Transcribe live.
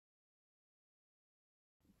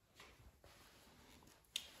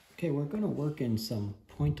Okay, we're going to work in some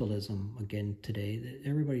pointillism again today.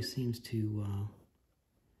 Everybody seems to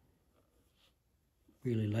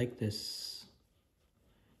really like this.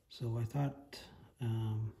 So I thought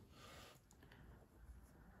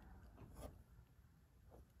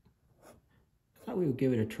we would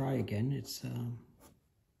give it a try again. It's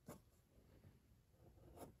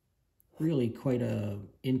really quite a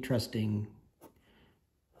interesting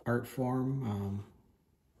art form,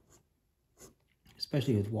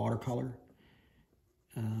 especially with watercolor.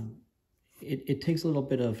 It takes a little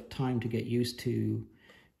bit of time to get used to,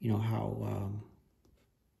 you know, how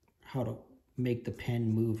to make the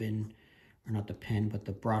pen move in, or not the pen, but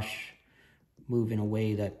the brush move in a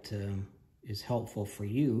way that is helpful for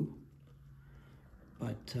you.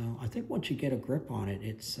 But I think once you get a grip on it,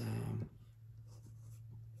 it's you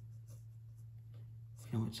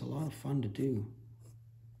know, it's a lot of fun to do.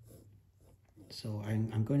 So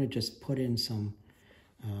I'm going to just put in some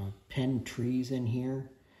pen trees in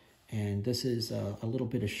here, and this is a little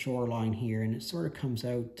bit of shoreline here, and it sort of comes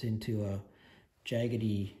out into a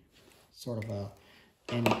jaggedy sort of a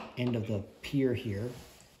end of the pier here.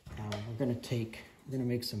 We're going to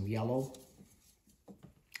make some yellow.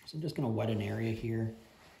 So I'm just going to wet an area here,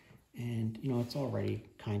 and you know, it's already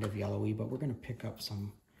kind of yellowy, but we're going to pick up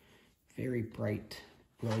some very bright,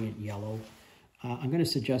 brilliant yellow. I'm going to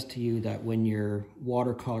suggest to you that when you're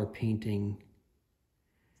watercolor painting,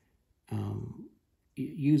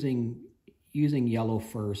 using yellow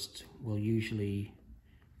first will usually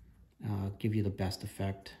give you the best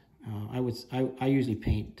effect. I usually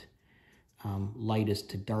paint lightest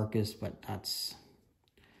to darkest, but that's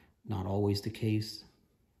not always the case.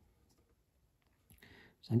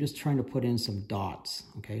 So I'm just trying to put in some dots.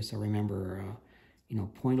 Okay, so remember, you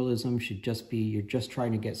know, pointillism should just be, you're just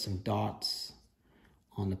trying to get some dots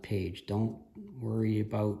on the page. Don't worry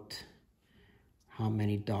about how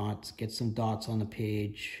many dots. Get some dots on the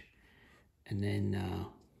page, and then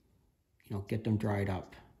you know, get them dried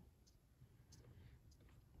up.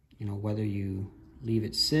 You know, whether you leave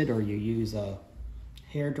it sit or you use a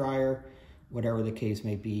hair dryer, whatever the case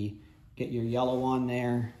may be, get your yellow on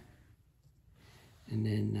there, and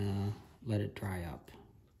then let it dry up.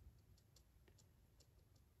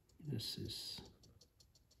 This is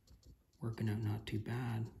working out not too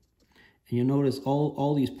bad. And you'll notice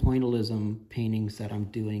all these pointillism paintings that I'm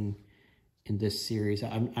doing in this series,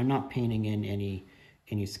 I'm not painting in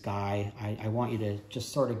any sky. I want you to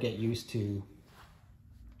just sort of get used to,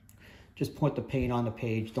 just put the paint on the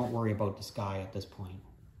page. Don't worry about the sky at this point.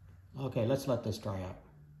 Okay, let's let this dry up.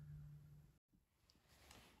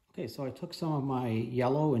 Okay, so I took some of my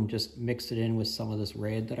yellow and just mixed it in with some of this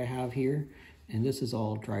red that I have here. And this is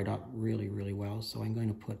all dried up really, really well. So I'm going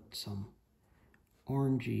to put some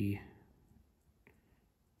orangey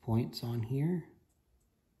points on here.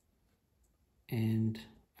 And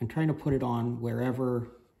I'm trying to put it on wherever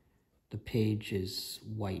the page is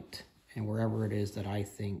white and wherever it is that I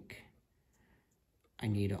think I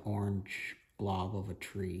need an orange blob of a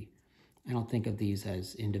tree. I don't think of these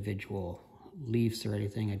as individual leaves or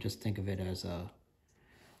anything. I just think of it as a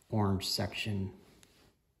orange section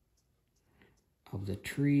of the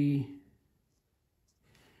tree.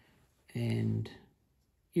 And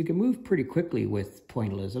you can move pretty quickly with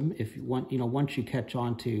pointillism if you want, you know, once you catch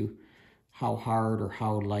on to how hard or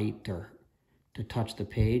how light or to touch the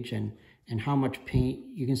page and how much paint.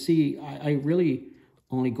 You can see I really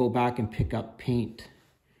only go back and pick up paint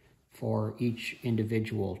for each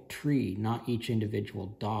individual tree, not each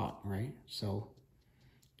individual dot, right? So,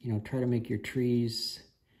 you know, try to make your trees,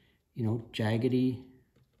 you know, jaggedy,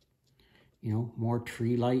 you know, more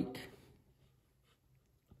tree-like.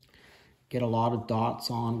 Get a lot of dots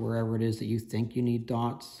on wherever it is that you think you need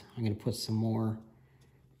dots. I'm going to put some more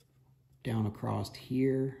down across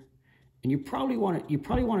here. And you probably want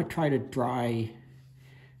to try to dry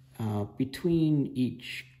between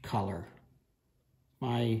each color.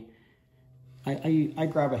 I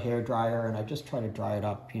grab a hair dryer and I just try to dry it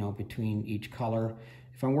up, you know, between each color.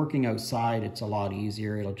 If I'm working outside, it's a lot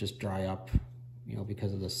easier. It'll just dry up, you know,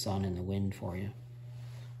 because of the sun and the wind for you.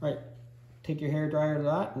 Right, take your hair dryer to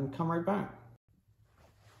that and come right back.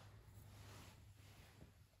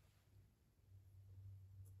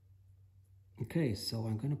 Okay, so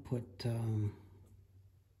I'm going to put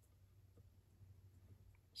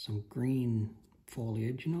some green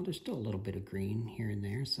foliage. You know, there's still a little bit of green here and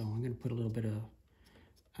there, so I'm going to put add a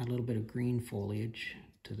little bit of green foliage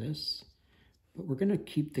to this. But we're going to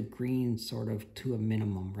keep the green sort of to a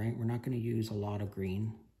minimum, right? We're not going to use a lot of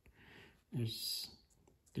green. There's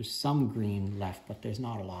some green left, but there's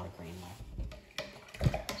not a lot of green left.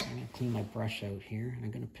 So I'm going to clean my brush out here, and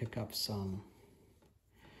I'm going to pick up some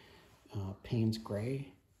Payne's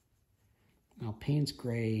Gray. Now Payne's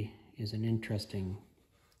Gray is an interesting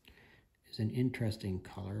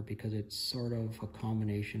color because it's sort of a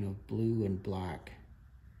combination of blue and black.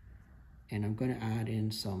 And I'm going to add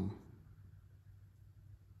in some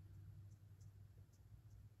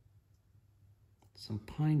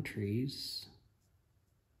pine trees,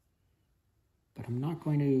 but I'm not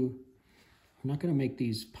going to make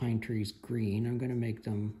these pine trees green. I'm going to make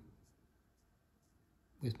them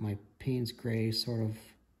with my Payne's Gray sort of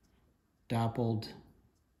dappled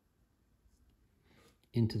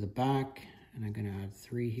into the back, and I'm going to add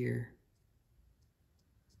 3 here.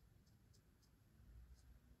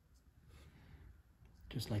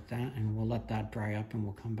 Just like that, and we'll let that dry up and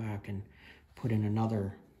we'll come back and put in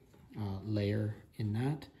another layer in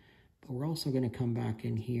that. But we're also going to come back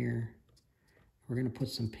in here. We're going to put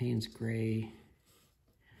some Payne's Gray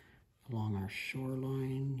along our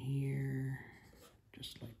shoreline here,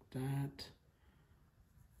 just like that.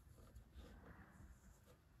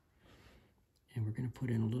 And we're going to put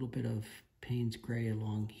in a little bit of Payne's Gray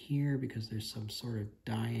along here because there's some sort of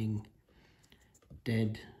dying,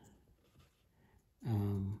 dead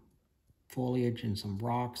foliage and some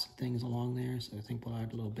rocks and things along there. So I think we'll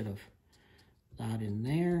add a little bit of that in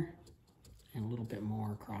there and a little bit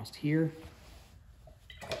more across here.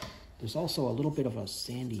 There's also a little bit of a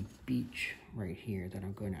sandy beach right here that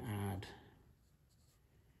I'm going to add.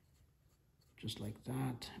 Just like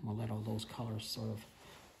that. And we'll let all those colors sort of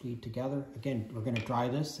bleed together. Again, we're going to dry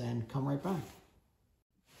this and come right back.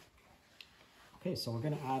 Okay, so we're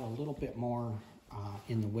going to add a little bit more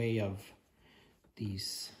in the way of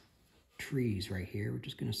these trees right here. We're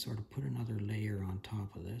just going to sort of put another layer on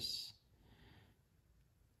top of this.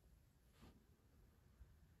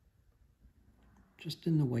 Just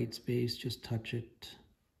in the white space, just touch it,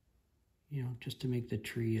 you know, just to make the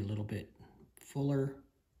tree a little bit fuller.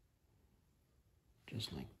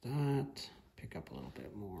 Just like that. Pick up a little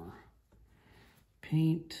bit more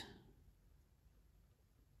paint.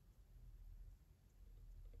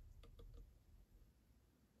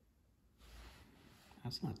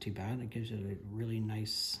 That's not too bad. It gives it a really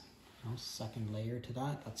nice, you know, second layer to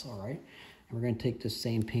that. That's all right. And we're going to take the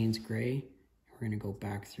same Payne's Gray. We're going to go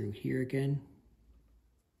back through here again.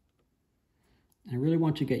 And I really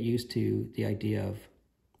want you to get used to the idea of,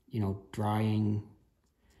 you know, drying,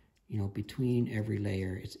 you know, between every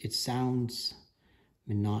layer. It sounds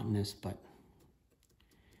monotonous,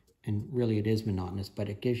 and really it is monotonous, but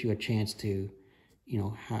it gives you a chance to, you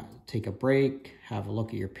know, take a break, have a look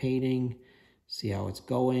at your painting, see how it's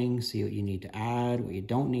going, see what you need to add, what you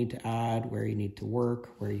don't need to add, where you need to work,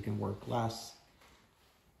 where you can work less.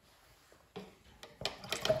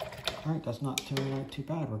 All right, that's not turning out too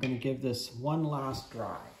bad. We're going to give this one last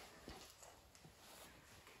dry.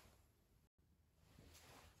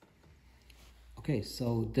 Okay,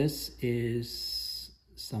 so this is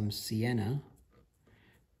some sienna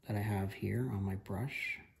that I have here on my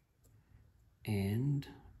brush. And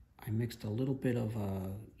I mixed a little bit of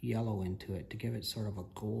a yellow into it to give it sort of a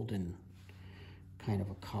golden kind of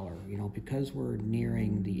a color. You know, because we're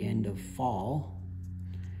nearing the end of fall,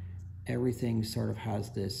 everything sort of has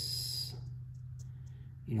this,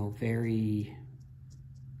 you know, very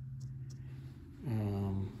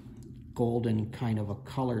golden kind of a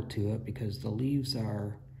color to it, because the leaves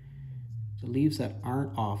that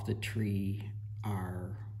aren't off the tree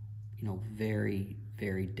are, you know, very,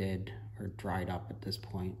 very dead or dried up at this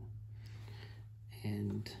point.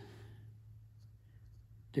 And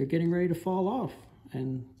they're getting ready to fall off,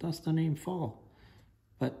 and that's the name fall.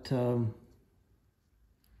 But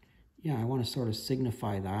yeah, I want to sort of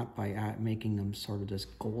signify that by making them sort of this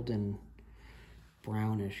golden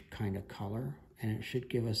brownish kind of color, and it should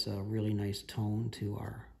give us a really nice tone to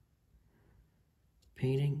our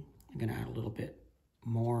painting. I'm going to add a little bit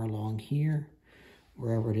more along here,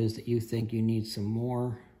 wherever it is that you think you need some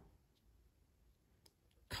more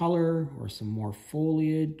color or some more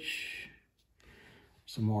foliage,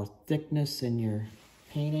 some more thickness in your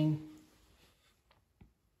painting.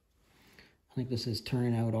 I think this is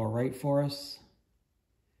turning out all right for us.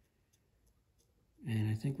 And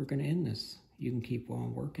I think we're going to end this. You can keep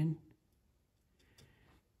on working.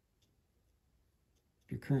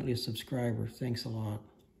 If you're currently a subscriber, thanks a lot.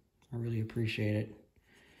 I really appreciate it.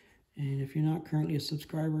 And if you're not currently a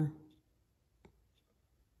subscriber,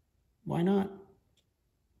 why not?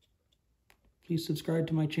 Please subscribe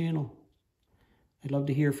to my channel. I'd love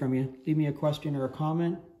to hear from you. Leave me a question or a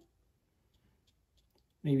comment.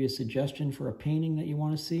 Maybe a suggestion for a painting that you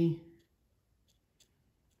want to see.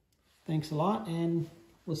 Thanks a lot, and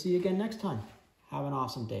we'll see you again next time. Have an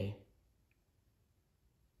awesome day.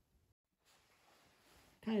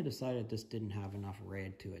 kind of decided this didn't have enough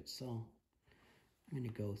red to it, so I'm going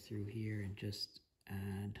to go through here and just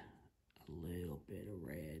add a little bit of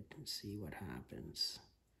red and see what happens.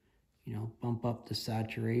 You know, bump up the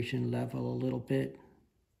saturation level a little bit.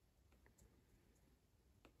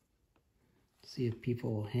 See if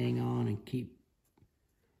people will hang on and keep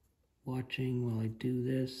watching while I do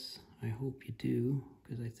this. I hope you do,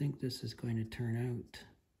 because I think this is going to turn out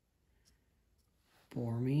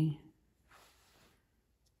for me.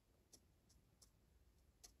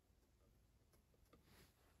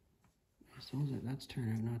 So that's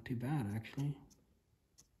turned out not too bad, actually.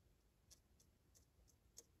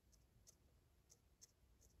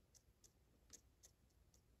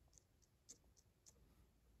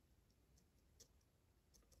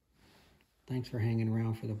 Thanks for hanging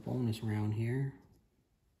around for the bonus round here.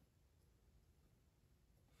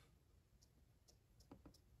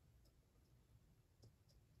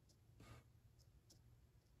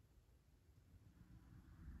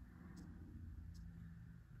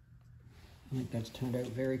 I think that's turned out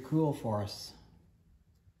very cool for us.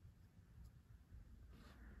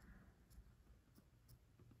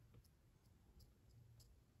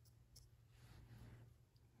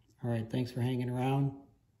 All right, thanks for hanging around.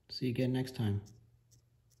 See you again next time.